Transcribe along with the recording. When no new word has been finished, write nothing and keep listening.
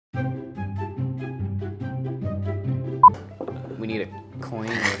We need a coin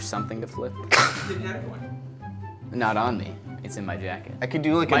or something to flip. Not on me. It's in my jacket. I could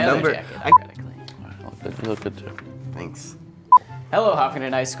do like my a number. Other jacket, theoretically. You look good too. Thanks. Hello,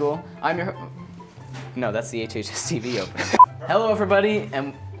 Hopkinton High School. I'm your. No, that's the HHS TV opener. Hello, everybody,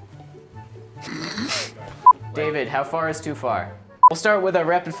 and. David, how far is too far? We'll start with a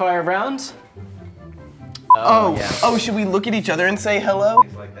rapid fire round. Oh, yeah. Oh, should we look at each other and say hello?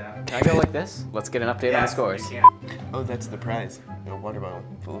 Can I go like this? Let's get an update on the scores. Oh, that's the prize. A water bottle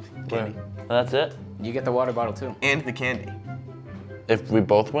full of candy. That's it? You get the water bottle too. And the candy. If we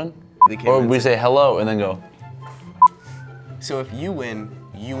both win? The candy Or we say hello and then go. So if you win,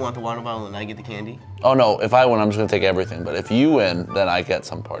 you want the water bottle and I get the candy? Oh no, if I win, I'm just gonna take everything. But if you win, then I get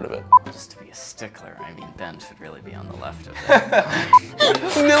some part of it. Just to be a stickler, I mean, Ben should really be on the left of it.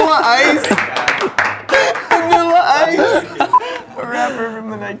 Vanilla Ice! Vanilla Ice! A rapper from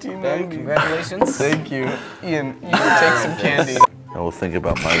the 1990s. Congratulations. Thank you. Ian, you can take some candy. I will think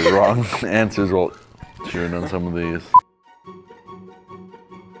about my wrong answers while cheering on some of these.